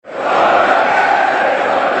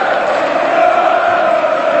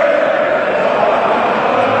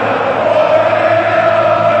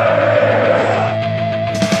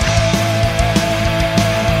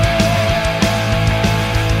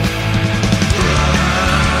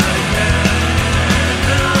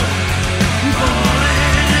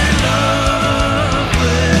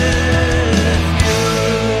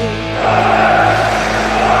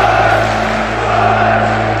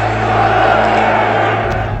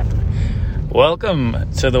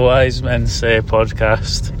Welcome to the Wise Men Say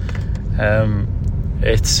podcast.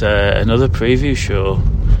 It's another preview show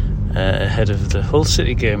ahead of the Hull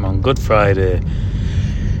City game on Good Friday.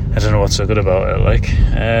 I don't know what's so good about it.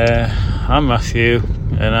 I'm Matthew,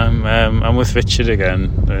 and I'm with Richard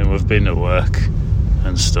again, and we've been at work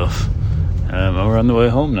and stuff, and we're on the way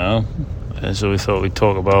home now. So we thought we'd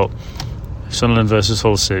talk about Sunderland versus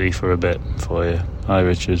Hull City for a bit for you. Hi,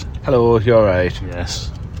 Richard. Hello, you alright?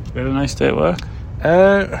 Yes. You had a nice day at work?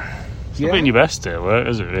 It's not been your best day at work,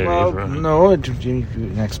 is it, really? Well, no, you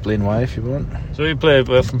can explain why if you want. So we played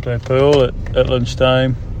pool at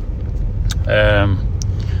lunchtime. And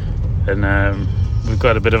we've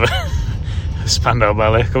got a bit of a Spandau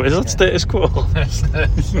Ballet. Is that Status Quo?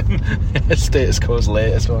 Status Quo's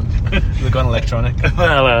latest one. They've gone electronic.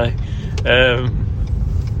 Well,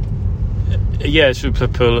 so we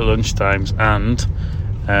played pool at lunchtimes,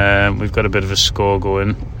 and we've got a bit of a score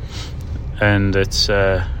going, and it's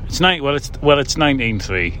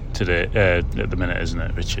 19-3 today at the minute, isn't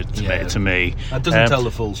it, Richard? To me, that doesn't tell the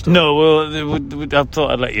full story. No, well, I thought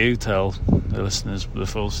I'd let you tell the listeners the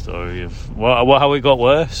full story of how it got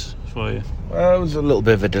worse for you. Well, it was a little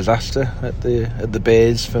bit of a disaster at the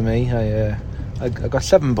bays for me. I got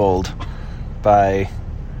 7-balled by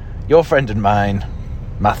your friend and mine,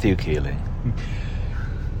 Matthew Keeling.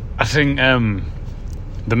 I think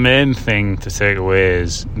the main thing to take away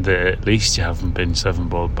is that at least you haven't been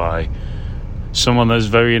 7-balled by someone that's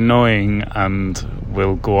very annoying and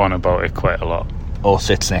will go on about it quite a lot. Or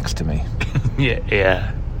sits next to me.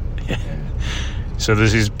 Yeah. So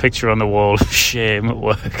there's his picture on the wall of shame at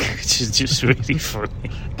work, which is just really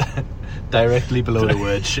funny. Directly below the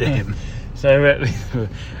word shame. Directly.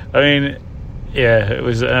 I mean, yeah, it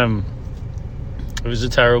was a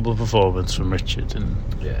terrible performance from Richard, and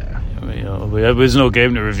there's no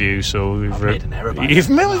game to review, so we've made an error. You've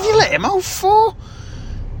let him out for?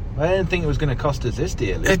 I didn't think it was going to cost us this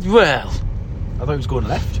dearly. I thought it was going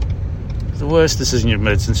left. It's the worst decision you've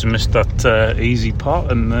made since you missed that easy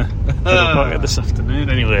pot in the middle pocket this afternoon.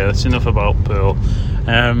 Anyway, that's enough about pool.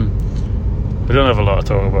 We don't have a lot to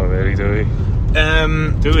talk about, really, do we?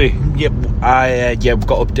 Do we? Yep. We've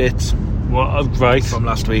got updates. What? Right. From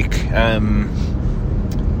last week.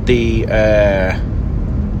 The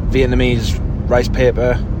Vietnamese rice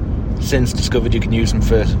paper, since discovered you can use them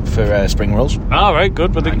for spring rolls. Oh, right,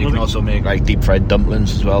 good. You can also make deep fried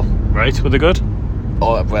dumplings as well. Right, were they good?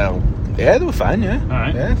 Oh, well, yeah, they were fine. Yeah, all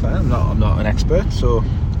right. Yeah, fine. I'm not an expert,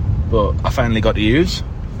 but I finally got to use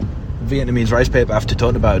Vietnamese rice paper after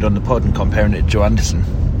talking about it on the pod and comparing it to Joe Anderson.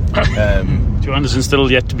 Joe Anderson's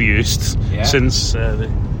still yet to be used since.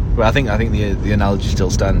 Well, I think the analogy still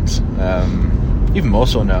stands. Even more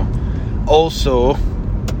so now. Also,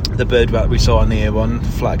 the bird that we saw on the A1,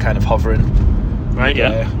 flat kind of hovering. Right,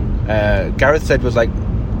 yeah. Gareth said was like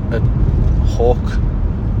a hawk.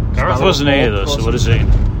 Gareth wasn't here though, so what is he?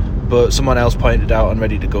 But someone else pointed out on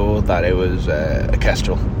Ready to Go that it was a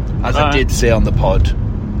kestrel. As I did say on the pod,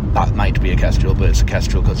 that might be a kestrel, but it's a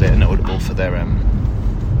kestrel because they're notable for their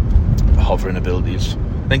hovering abilities.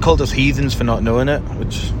 They called us heathens for not knowing it,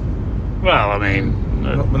 which... Well, I mean...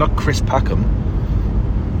 We're not Chris Packham.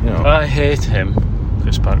 I hate him,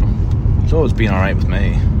 Chris Packham. He's always been alright with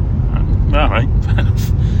me. Alright, fair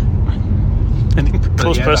enough. I think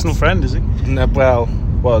close personal friend, is he? No, well,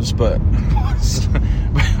 was, but...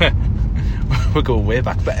 we'll go way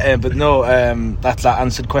back. But no, that's that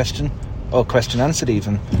answered question. Or question answered,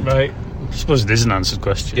 even. Right. I suppose it is an answered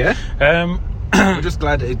question. Yeah. We're just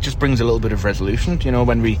glad it just brings a little bit of resolution.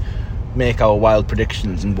 When we make our wild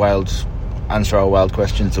predictions and answer our wild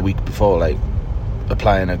questions the week before, like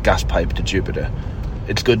applying a gas pipe to Jupiter,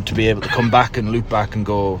 it's good to be able to come back and loop back and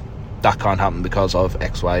go, that can't happen because of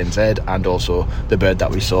X, Y and Z, and also the bird that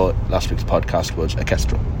we saw last week's podcast was a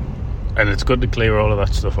kestrel. And it's good to clear all of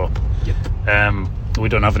that stuff up. Yep. We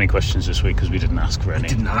don't have any questions this week because we didn't ask for any. I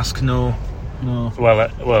didn't ask, no.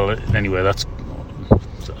 Well, anyway, that's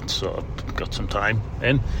sort of got some time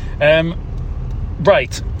in.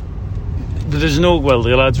 Right. There's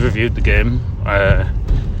the lads reviewed the game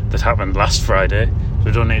that happened last Friday, so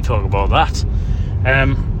we don't need to talk about that.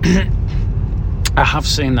 I have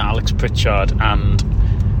seen that Alex Pritchard and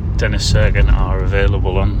Dennis Sergan are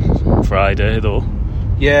available on Friday, though.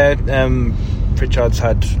 Yeah, Pritchard's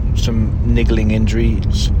had some niggling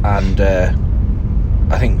injuries, and I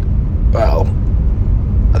think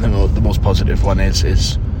the most positive one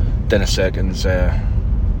is Dennis Sergan's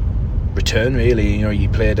return. Really, he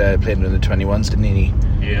played in the 21s, didn't he?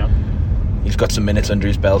 Yeah. He's got some minutes under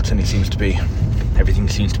his belt, and everything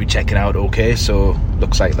seems to be checking out okay. So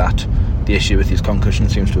looks like that the issue with his concussion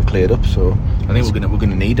seems to have cleared up. So I think we're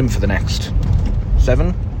gonna need him for the next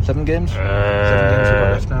seven games. 7 games we've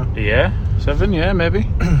got left now. Yeah, 7. Yeah, maybe.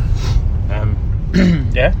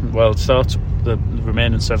 Yeah. Well, it starts. The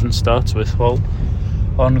remaining 7 starts with Hull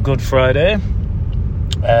on Good Friday.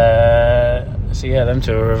 So yeah, them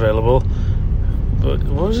 2 are available. But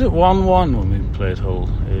was it 1-1 when we played Hull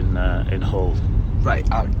in Hull? Right,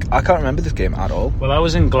 I can't remember this game at all. Well, I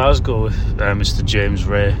was in Glasgow with Mr. James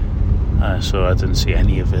Ray, so I didn't see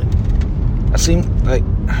any of it.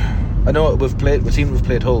 I know we've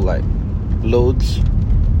played Hull like loads.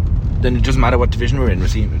 Then it doesn't matter what division we're in. We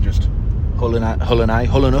seem to just Hull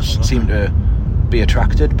and us seem to be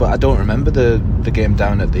attracted. But I don't remember the game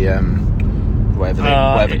down at the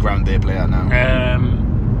whatever ground they play at now.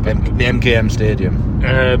 The MKM Stadium.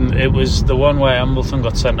 It was the one where Embleton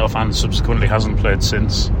got sent off and subsequently hasn't played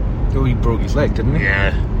since. Oh, he broke his leg, didn't he?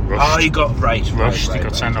 Yeah. Rushed. Oh, he got rushed. He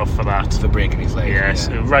got sent off for that. For breaking his leg. Yes,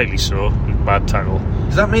 rightly so. Bad tackle.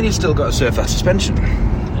 Does that mean he's still got to serve that suspension?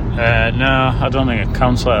 No, I don't think it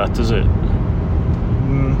counts like that, does it?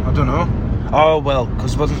 I don't know. Oh, well,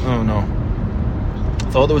 because it wasn't... Oh, no.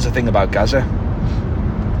 I thought there was a thing about Gaza.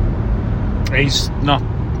 He's not...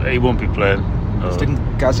 He won't be playing. No.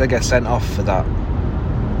 Didn't Gaza get sent off for that?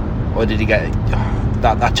 Or did he get...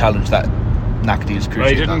 that challenge that Nakdi is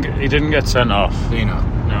crucial? Well, he didn't get sent off. Do you know?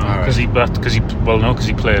 No, because he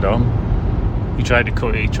played on. He tried to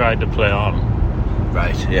play on.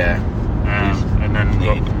 Right, yeah. And then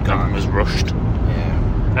was rushed.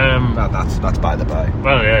 Yeah. That's by the by.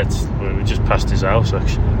 Well, yeah, we just passed his house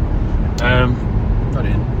actually. Not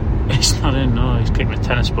in. He's not in. No, he's kicking a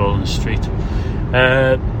tennis ball in the street.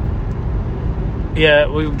 Yeah,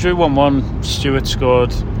 we drew 1-1. Stewart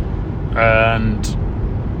scored, and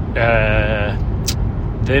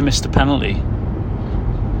they missed a penalty.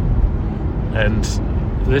 And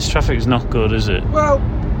this traffic is not good, is it? Well,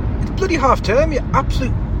 it's bloody half term. You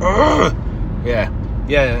absolute. Yeah.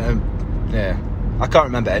 I can't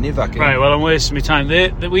remember any of that game. Right. Well, I'm wasting my time.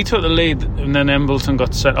 We took the lead, and then Embleton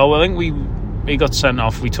got sent. Oh, well, I think he got sent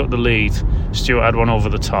off. We took the lead. Stewart had one over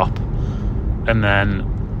the top, and then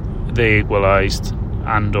they equalised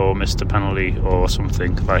and/or missed a penalty or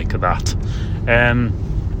something like that.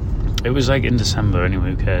 It was like in December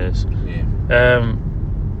anyway. Who cares? Yeah.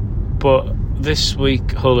 But this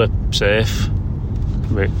week Hull are safe.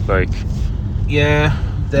 Yeah,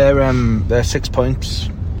 they're 6 points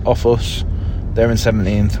off us. They're in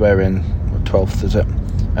 17th. We're in 12th, is it?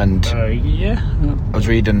 And yeah. I was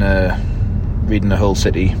reading the Hull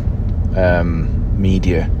City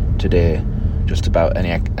media today just about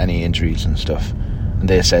any injuries and stuff, and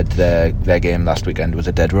they said their game last weekend was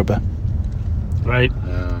a dead rubber. Right.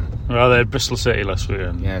 Well, they had Bristol City last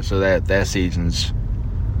weekend. Yeah, so their season's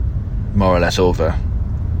more or less over.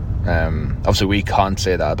 Obviously, we can't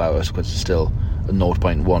say that about us because it's still a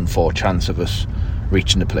 0.14 chance of us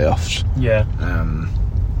reaching the playoffs. Yeah.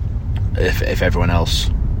 If everyone else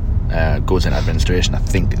goes in administration, I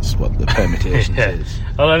think it's what the permutation is.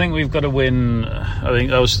 Well, I think we've got to win. I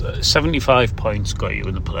think that was 75 points got you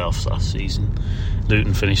in the playoffs last season.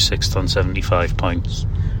 Luton finished 6th on 75 points.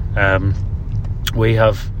 We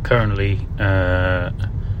have currently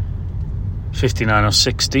 59 or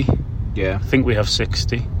 60. Yeah. I think we have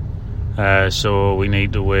 60. So we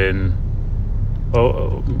need to win.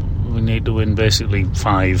 We need to win basically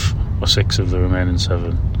 5 or 6 of the remaining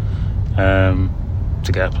 7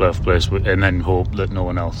 to get a playoff place, and then hope that no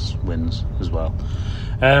one else wins as well.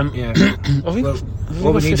 Yeah. All we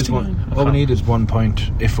need is 1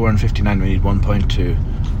 point. If we're on 59, we need 1 point to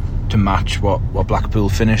match what Blackpool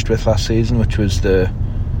finished with last season, which was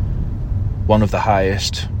one of the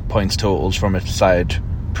highest points totals from a side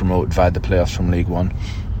promoted via the playoffs from League One.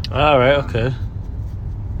 All right, okay.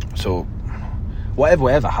 So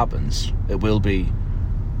whatever happens, it will be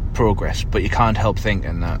progress, but you can't help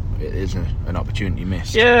thinking that it is an opportunity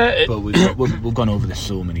missed. Yeah, but we've gone over this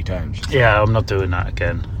so many times. Yeah, I'm not doing that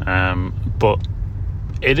again. But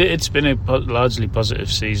it's been a largely positive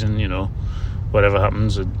season, you know. Whatever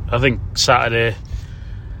happens, and I think Saturday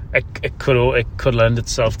it could lend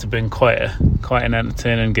itself to being quite an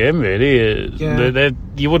entertaining game, really. Yeah.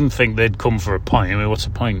 You wouldn't think they'd come for a point. I mean, what's the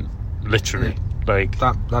point? Literally, like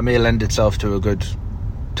that may lend itself to a good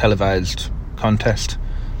televised contest.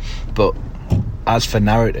 But as for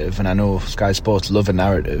narrative, and I know Sky Sports love a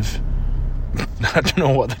narrative, I don't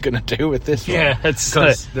know what they're going to do with this one. Yeah, it's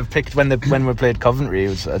because they've picked when we played Coventry,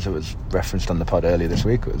 as it was referenced on the pod earlier this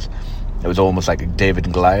week, it was almost like a David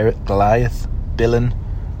and Goliath villain,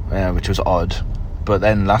 which was odd. But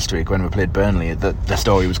then last week when we played Burnley, the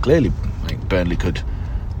story was clearly like Burnley could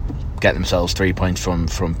get themselves 3 points from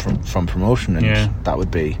promotion, and that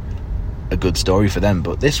would be a good story for them.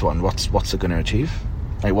 But this one, what's it going to achieve?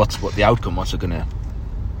 Like, what the outcome? What's it going to?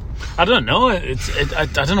 I don't know. I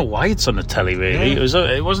don't know why it's on the telly. Really,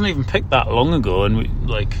 it wasn't even picked that long ago, and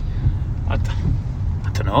I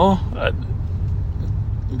don't know.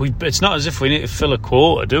 It's not as if we need to fill a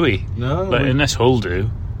quota, do we? No, unless Hull do.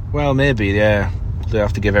 Well, maybe, yeah. They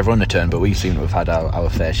have to give everyone a turn, but we seem to have had our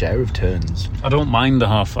fair share of turns. I don't mind the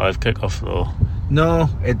 5:30 kick-off, though. No,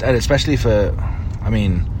 and especially for, I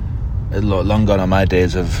mean, long gone are my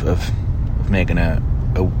days of making a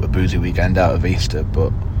boozy weekend out of Easter,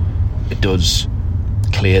 but it does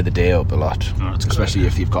clear the day up a lot. Oh, especially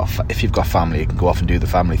if you've got family, you can go off and do the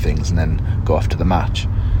family things and then go off to the match.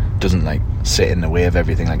 It doesn't like sit in the way of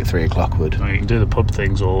everything like a 3 o'clock would. You can do the pub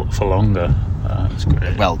things all for longer. That's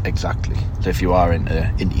great. Well, exactly. So if you are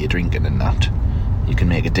into your drinking and that, you can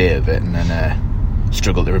make a day of it and then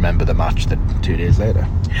struggle to remember the match 2 days later.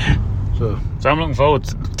 So I'm looking forward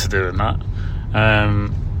to doing that.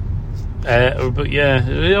 But yeah,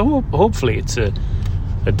 hopefully it's a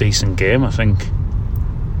decent game. I think.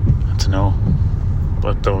 I don't know.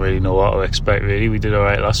 I don't really know what to expect. Really, we did all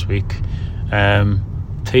right last week.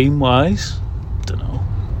 Team wise, don't know.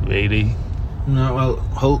 Really. No, well,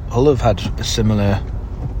 Hull have had a similar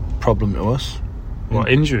problem to us. What,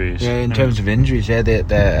 injuries? Yeah, in terms of injuries, yeah,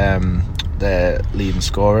 their leading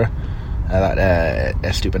scorer,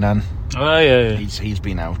 Estupinan. Oh yeah. He's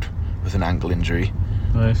been out with an ankle injury,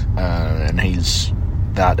 right? And he's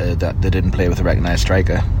that they didn't play with a recognised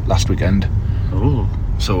striker last weekend. Oh.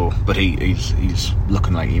 So, but he's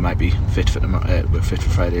looking like he might be fit for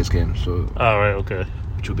Friday's game. So. Oh right, okay.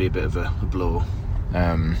 Which will be a bit of a blow.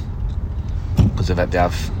 Because they're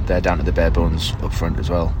down to the bare bones up front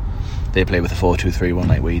as well. They play with a 4-2-3-1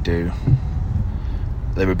 like we do.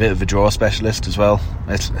 They're a bit of a draw specialist as well.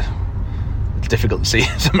 It's difficult to see.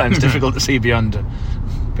 Sometimes difficult to see beyond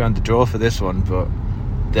the draw for this one, but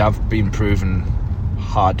they have been proven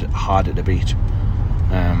harder to beat.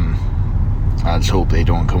 I just hope they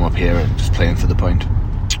don't come up here and just playing for the point.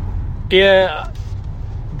 Yeah.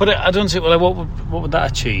 But I don't see. Well, what would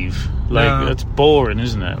that achieve? It's boring,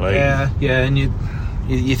 isn't it? Yeah, and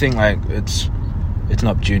you think like it's an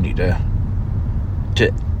opportunity to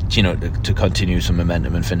continue some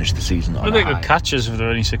momentum and finish the season on. I think it catches if they're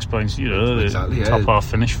only 6 points. Exactly, top half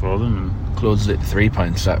finish for them and closes it to 3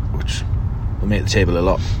 points, which will make the table a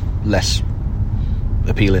lot less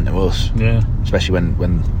appealing to us. Yeah, especially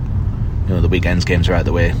when the weekend's games are out of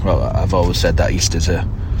the way. Well, I've always said that Easter's a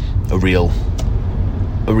real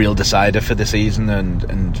decider for the season,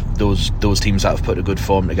 and those teams that have put a good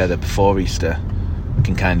form together before Easter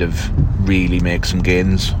can kind of really make some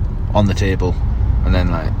gains on the table, and then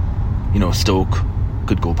Stoke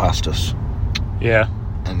could go past us,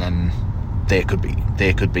 and then they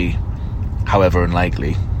could be however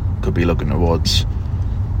unlikely, could be looking towards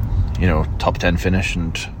top 10 finish,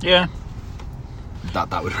 and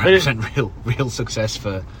that would represent real success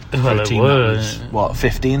for a team that was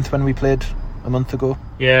 15th when we played a month ago.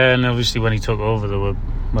 Yeah, and obviously when he took over they were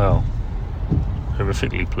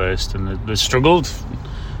horrifically placed, and they struggled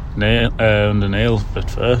under Neil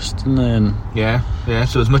at first, and then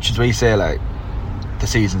so as much as we say like the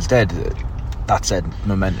season's dead, that said,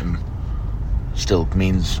 momentum still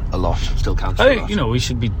means a lot, still counts a lot. We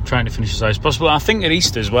should be trying to finish as high as possible. I think at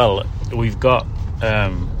Easter as well we've got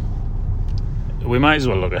we might as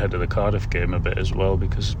well look ahead of the Cardiff game a bit as well,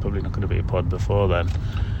 because it's probably not going to be a pod before then.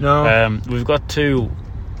 No. We've got 2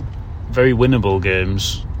 very winnable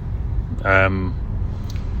games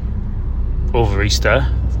over Easter.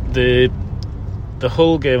 The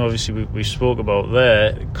Hull game, obviously, we spoke about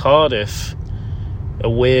there. Cardiff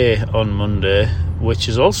away on Monday, which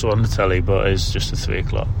is also on the telly, but is just at 3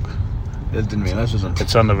 o'clock. I didn't realise it was on.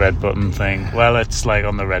 It's on the red button thing. Well, it's like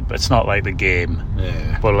on the red, but it's not like the game.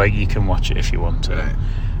 Yeah. But like you can watch it if you want to.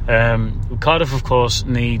 Right. Cardiff, of course,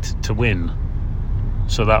 need to win,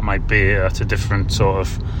 so that might be at a different sort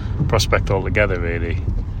of prospect altogether, really.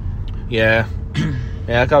 Yeah.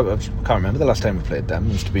 I can't remember the last time we played them.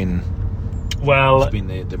 It must have been. Well,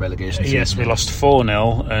 the relegation season. Yes, we lost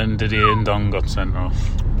 4-0, and Didier Ndong got sent off.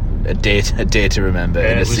 A day to remember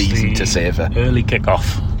in a season to savour. Early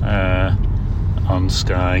kick-off on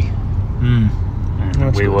Sky.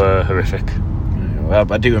 We were horrific. Well,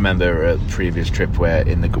 I do remember a previous trip where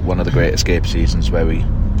in one of the Great Escape seasons where we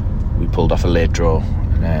pulled off a late draw,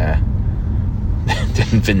 and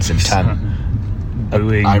didn't Vincent Tan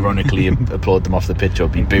ironically applaud them off the pitch, or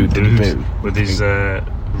be booed? Did he boo? With his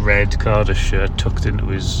red Cardiff shirt tucked into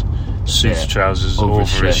his suit trousers over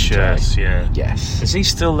his shirt. Yeah. Yes. Is he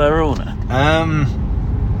still their owner? I'm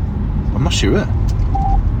not sure.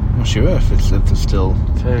 not sure if there's still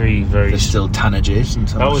very. There's still tan adjacent.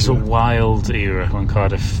 That was a wild era when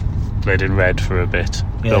Cardiff played in red for a bit.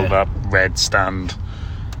 Built that red stand.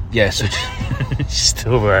 Yes, it's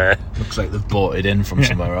still there. Looks like they've bought it in from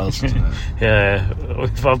somewhere else, doesn't it? Yeah.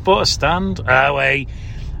 If I've bought a stand, wait.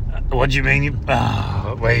 What do you mean?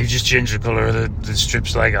 Where you just change the colour of the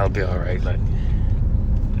strips? Like, I'll be all right. Like,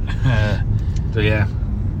 but yeah.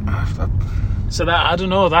 So that, I don't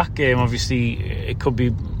know, that game obviously it could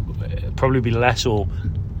be probably be less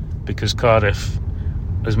open because Cardiff,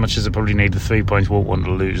 as much as they probably need the 3 points, won't want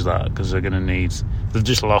to lose that because they're going to need. They've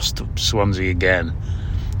just lost to Swansea again,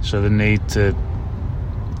 so they need to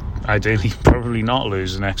ideally probably not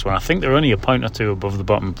lose the next one. I think they're only a point or two above the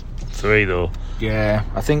bottom three though. Yeah,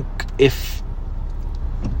 I think if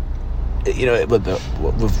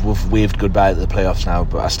we've waved goodbye to the playoffs now,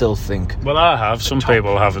 but I still think. Well, I have. Some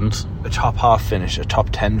people haven't. A top half finish, a top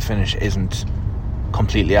 10 finish, isn't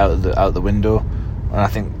completely out of the window, and I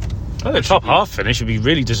think. The top half finish would be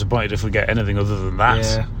really disappointed if we get anything other than that.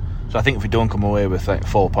 Yeah. So I think if we don't come away with like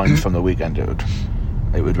 4 points from the weekend, it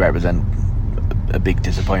would represent a big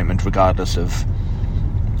disappointment, regardless of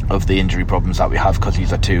the injury problems that we have, because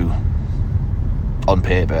these are two on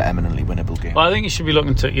paper eminently winnable games. Well, I think you should be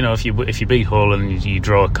looking to, if you beat Hull and you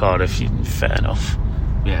draw Cardiff, fair enough.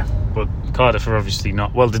 Yeah. But Cardiff are obviously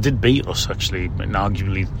not. Well, they did beat us actually, but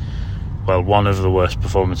arguably, one of the worst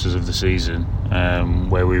performances of the season,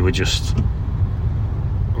 where we were just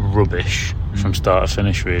rubbish from start to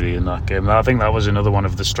finish, really, in that game. I think that was another one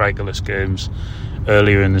of the strikerless games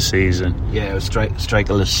earlier in the season. Yeah, it was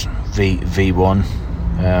strikerless V1,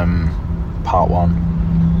 part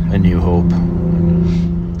 1, A New Hope.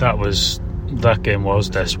 That game was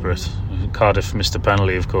desperate. Cardiff missed a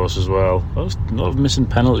penalty, of course, as well. I was a lot of missing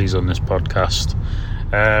penalties on this podcast.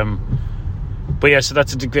 But yeah, so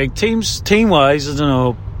that's a great team-wise. I don't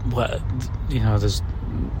know.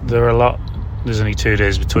 There are a lot. There's only 2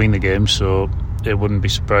 days between the games, so it wouldn't be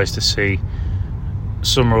surprised to see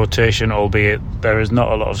some rotation, albeit there is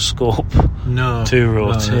not a lot of scope to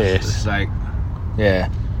rotate. It's like, yeah,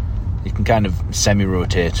 you can kind of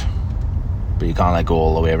semi-rotate, but you can't go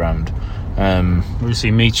all the way around. Obviously,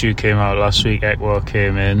 Michu came out last week. Ekwa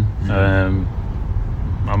came in.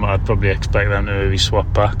 I'd probably expect them to maybe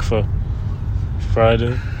swap back for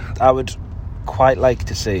Friday. I would quite like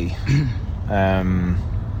to see, and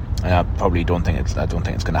I probably don't think it's going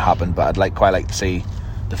to happen, but I'd quite like to see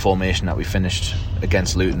the formation that we finished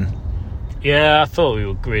against Luton. Yeah, I thought we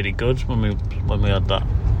were really good when we had that.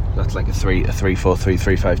 That's like a 3-4-3,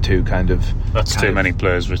 3-5-2 kind of. That's too many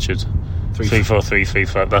players, Richard. 3-4-3,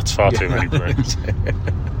 3-5. That's far too many players.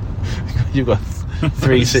 You've got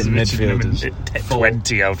 3 sitting midfielders,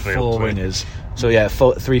 20 outfielders, 4 wingers. So yeah,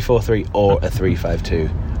 3-4-3 or a 3-5-2.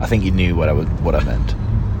 I think you knew what I meant,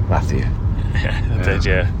 Matthew. Yeah, I did.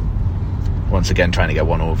 Yeah. Once again, trying to get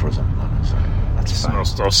one over or something. So that's fine.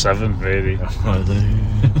 Or 7, really.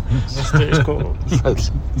 Status quo.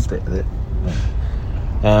 Stay with it.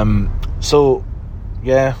 So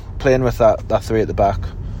yeah, playing with that 3 at the back,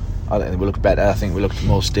 I think we looked better. I think we looked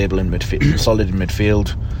more stable in midfield, solid in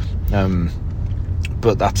midfield.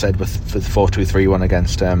 But that said, for the 4-2-3-1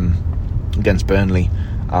 against Burnley,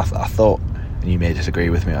 I thought, and you may disagree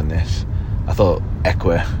with me on this, I thought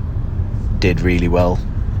Ekwa did really well.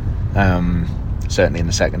 Certainly in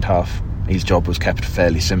the second half, his job was kept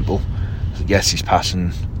fairly simple. Yes, his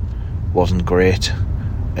passing wasn't great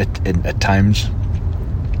at times,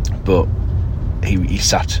 but he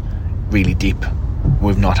sat really deep.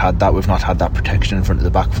 We've not had that protection in front of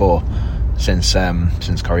the back four since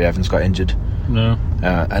Corey Evans got injured. No.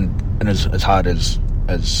 And as hard as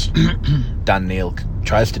Dan Neil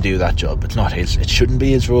tries to do that job, it shouldn't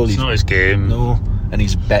be his role. It's not his game. No, and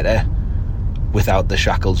he's better without the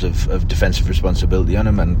shackles of defensive responsibility on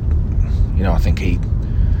him. And I think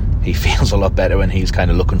he feels a lot better when he's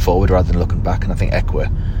kind of looking forward rather than looking back. And I think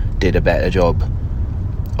Ekwa did a better job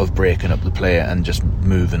of breaking up the play and just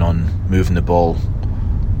moving the ball.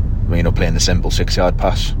 Playing the simple 6-yard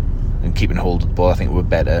pass and keeping hold of the ball. I think we were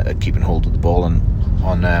better at keeping hold of the ball on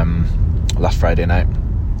last Friday night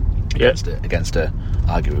against a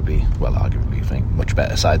arguably I think much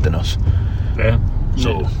better side than us. Yeah.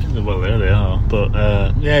 So well, there they are.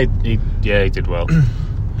 But he did well.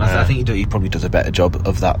 I think he probably does a better job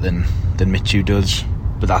of that than Michu does.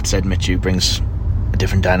 But that said, Michu brings a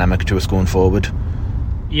different dynamic to us going forward.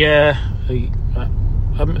 Yeah, I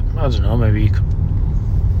don't know. Maybe you could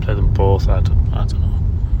play them both. I don't know.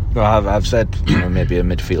 Well, I've said maybe a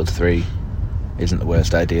midfield 3 isn't the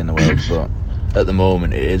worst idea in the world, but at the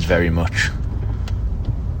moment it is very much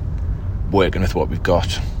working with what we've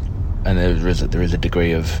got, and there is a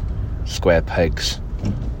degree of square pegs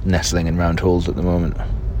nestling in round holes at the moment.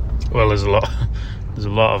 Well, there's a lot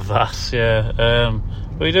of that, yeah.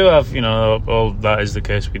 We do have, all that is the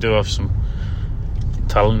case. We do have some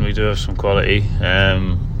talent. We do have some quality.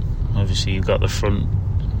 Obviously, you've got the front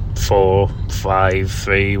 4, 5,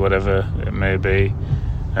 3, whatever it may be.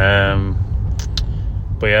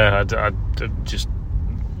 But yeah, I just,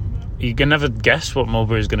 you can never guess what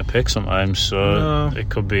Mulberry's going to pick sometimes. So It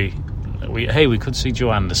could be. We could see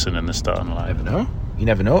Joe Anderson in the starting line. You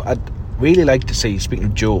never know. I'd really like to see. Speaking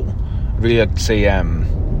of Joe, I'd really like to see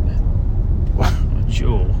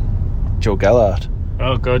Joe Gellhardt.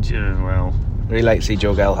 Oh God, well. Really like to see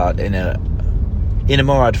Joe Gellhardt in a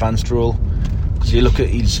more advanced role, because you look at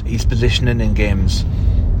his positioning in games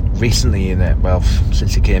recently.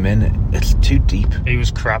 Since he came in, it's too deep. He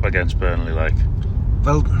was crap against Burnley, like.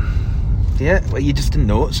 Well, yeah. Well, you just didn't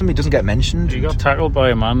notice him. He doesn't get mentioned. He got tackled by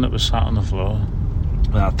a man that was sat on the floor.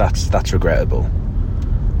 Well, that's regrettable.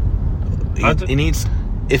 He needs,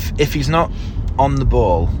 if he's not on the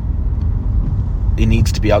ball, he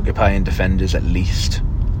needs to be occupying defenders at least.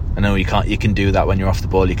 I know you can do that when you're off the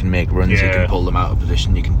ball. You can make runs, you can pull them out of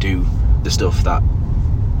position, you can do the stuff that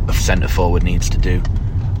a centre forward needs to do,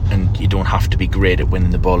 and you don't have to be great at winning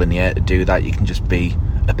the ball in the air to do that. You can just be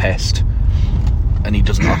a pest. And he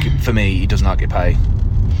doesn't he doesn't occupy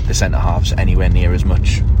the centre halves anywhere near as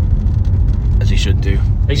much as he should do.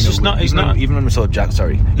 Even when we saw Jack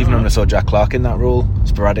Clark in that role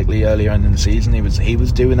sporadically earlier in the season, he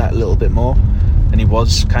was doing that a little bit more, and he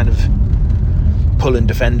was kind of pulling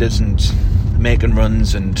defenders and making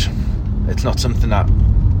runs, and it's not something that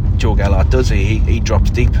Joe Gellhardt does. He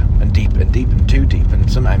drops deep and deep and deep and too deep,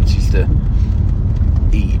 and sometimes he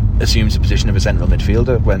assumes the position of a central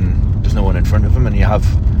midfielder when there's no one in front of him, and you have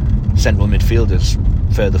central midfielders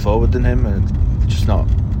further forward than him, and it's just not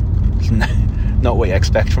what you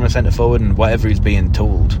expect from a centre forward. And whatever he's being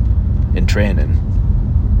told in training,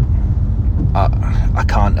 I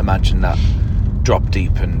can't imagine that drop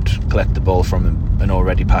deep and collect the ball from an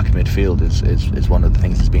already packed midfield is one of the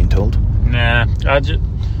things he's being told. Nah,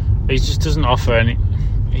 he just doesn't offer any.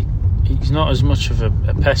 He's not as much of a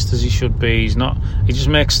pest as he should be. He just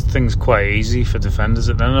makes things quite easy for defenders.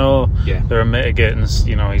 I know there are mitigating.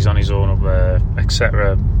 He's on his own up there,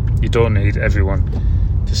 etc. You don't need everyone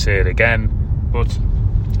to say it again, but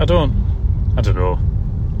I don't know.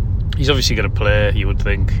 He's obviously going to play, you would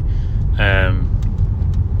think,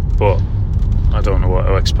 but I don't know what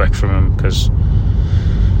to expect from him, because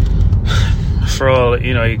for all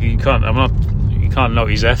you can't knock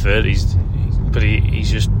his effort. But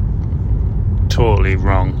he's just totally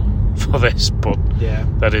wrong for this, but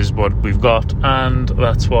that is what we've got, and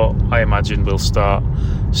that's what I imagine will start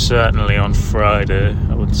certainly on Friday.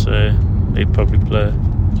 I would say he'd probably play.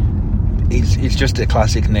 He's just a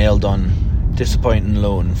classic nailed on disappointing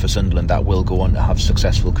loan for Sunderland that will go on to have a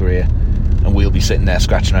successful career, and we'll be sitting there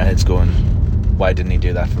scratching our heads going, why didn't he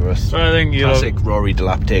do that for us? I think classic Rory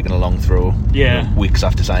Delap taking a long throw weeks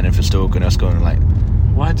after signing for Stoke, and us going like,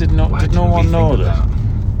 why did no one know that?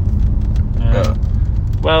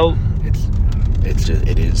 Well, it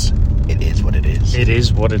is what it is. It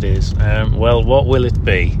is what it is. Well, what will it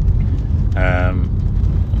be?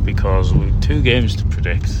 Because we've 2 games to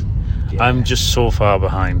predict. Yeah. I'm just so far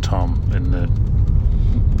behind Tom in the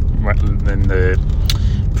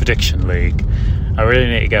prediction league. I really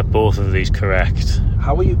need to get both of these correct.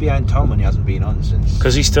 How are you behind Tom when he hasn't been on since?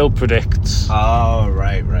 Because he still predicts. Oh,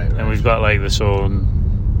 right. And we've got like this own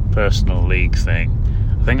personal league thing.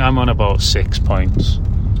 I think I'm on about 6 points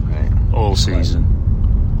all season.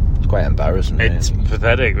 It's quite embarrassing. It's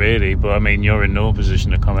pathetic, really. But I mean, you're in no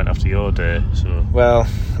position to comment after your day. So well,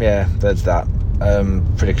 yeah, there's that.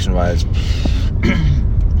 Prediction-wise,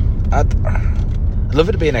 I'd love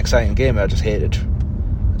it to be an exciting game. I just hate it. I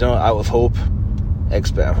don't know. Out of hope,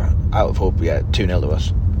 yeah, 2-0 to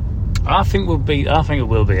us. I think it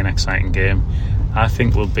will be an exciting game. I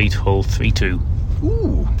think we'll beat Hull 3-2.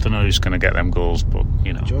 Ooh. Don't know who's going to get them goals, but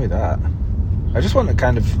enjoy that. I just want to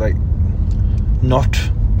kind of not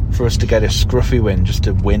for us to get a scruffy win, just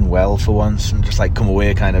to win well for once, and just come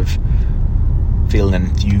away kind of feeling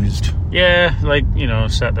enthused. Yeah,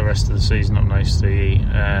 set the rest of the season up nicely.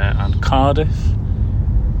 And Cardiff,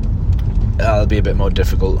 that'll be a bit more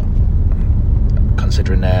difficult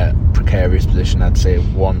considering their precarious position. I'd say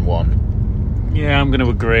 1-1. Yeah, I'm going to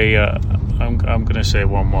agree. I'm going to say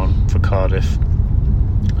 1-1 for Cardiff.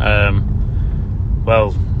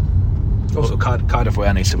 Also Cardiff were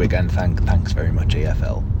on Easter weekend. Thanks very much,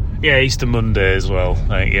 EFL. Yeah, Easter Monday as well.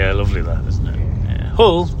 Lovely that, isn't it? Yeah.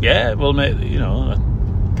 Hull, we'll make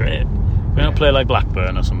great. We're gonna play like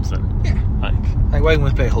Blackburn or something. Yeah, Like, why don't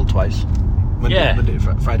we play Hull twice?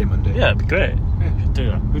 Friday, Monday. Yeah, it'd be great. Yeah.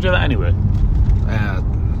 Do that. We do that anyway.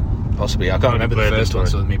 Possibly. I can't remember the first one,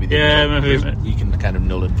 so maybe you can kind of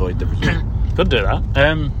null and void the result. Could do that.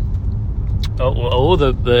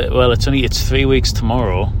 It's 3 weeks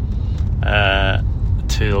tomorrow.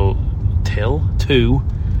 Till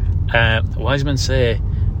Wise Men Say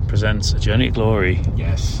presents A Journey to Glory.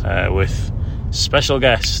 Yes. With special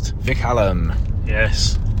guest Vic Hallam.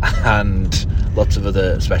 Yes. And lots of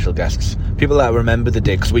other special guests. People that remember the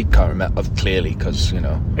day, because we can't remember clearly, because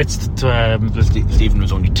it's Stephen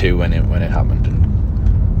was only 2 when it happened,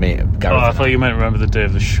 and me, Gareth. I thought you meant remember the day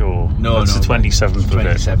of the show. No, it's the 27th.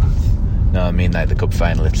 27th. No, I mean like the cup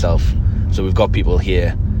final itself. So we've got people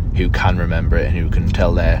here who can remember it and who can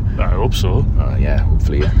tell their. I hope so. Yeah,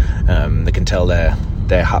 hopefully. Yeah. They can tell their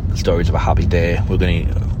stories of a happy day. We're going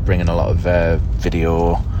to bring in a lot of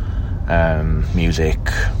video, music.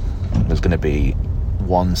 There's going to be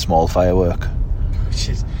one small firework.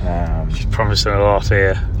 She's promising a lot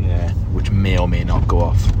here. Yeah, which may or may not go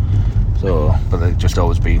off. So, but just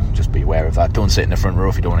always be aware of that. Don't sit in the front row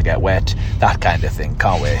if you don't want to get wet. That kind of thing.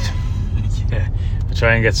 Can't wait. Yeah, we'll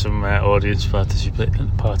try and get some audience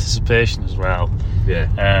participation as well. Yeah.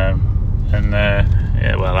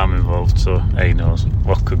 I'm involved, so he knows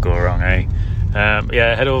what could go wrong.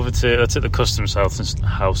 Head over to it's at the Customs House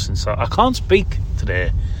in South. I can't speak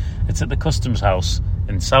today. It's at the Customs House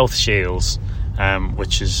in South Shields,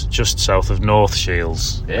 which is just south of North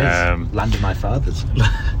Shields. Yes. Land of my fathers.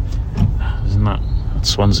 Isn't that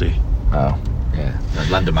Swansea? Oh, yeah.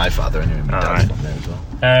 Land of my father, anyway. My dad's from there as well.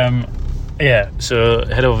 So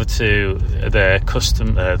head over to their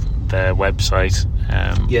their website.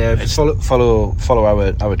 Follow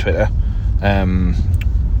our Twitter.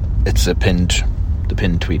 It's the pinned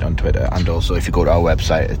tweet on Twitter, and also if you go to our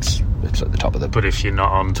website, it's at the top of the. But if you're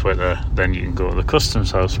not on Twitter, then you can go to the Customs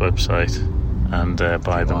House website and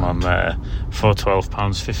buy them on there for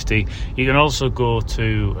 £12.50. You can also go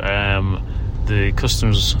to the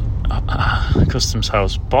Customs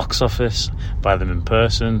House box office, buy them in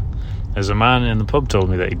person. There's a man in the pub told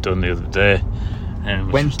me that he'd done the other day.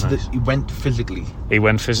 He went physically. He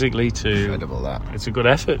went physically to. Incredible that. It's a good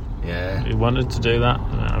effort. Yeah. He wanted to do that.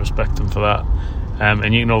 I respect him for that.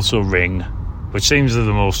 And you can also ring, which seems the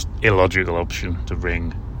most illogical option to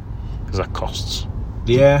ring, because that costs.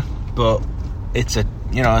 Yeah, but it's a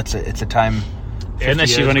time.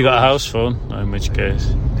 Unless you've only got a house phone, in which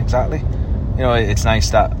case. Exactly. It's nice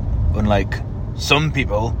that unlike some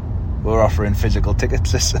people, we're offering physical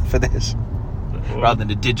tickets for this. Rather than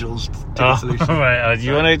the digital ticket solution. Right. Do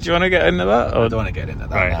you want to get into that? Or? I don't want to get into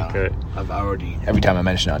that. Right. Now. Okay. I've already. Every time I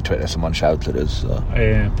mention it on Twitter, someone shouts at us. So.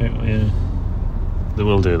 Yeah. They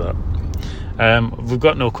will do that. We've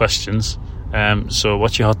got no questions. So,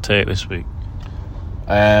 what's your hot take this week?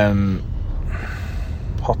 Hot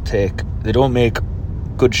take. They don't make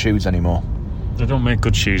good shoes anymore. They don't make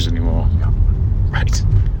good shoes anymore. Right.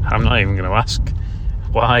 I'm not even going to ask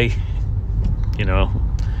why.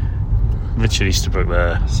 Richard Easterbrook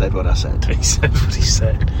there said what I said. He said what he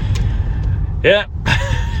said. Yeah.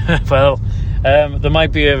 Well, there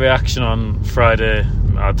might be a reaction on Friday.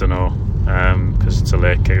 I don't know, because it's a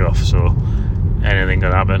late kick-off, so anything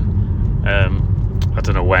could happen. I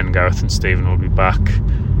don't know when Gareth and Stephen will be back,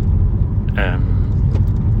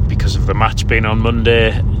 because of the match being on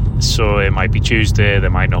Monday. So it might be Tuesday. There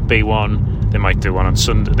might not be one. They might do one on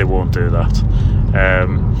Sunday. They won't do that.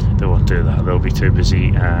 They won't do that. They'll be too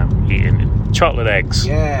busy eating chocolate eggs.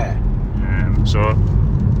 Yeah.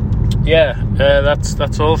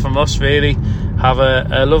 That's all from us, really. Have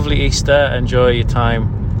a lovely Easter. Enjoy your time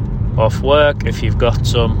off work if you've got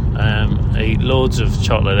some. Eat loads of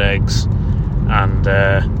chocolate eggs, and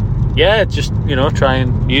just try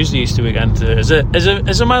and use the Easter weekend as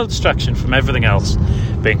a mild distraction from everything else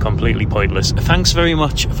being completely pointless. Thanks very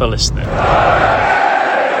much for listening.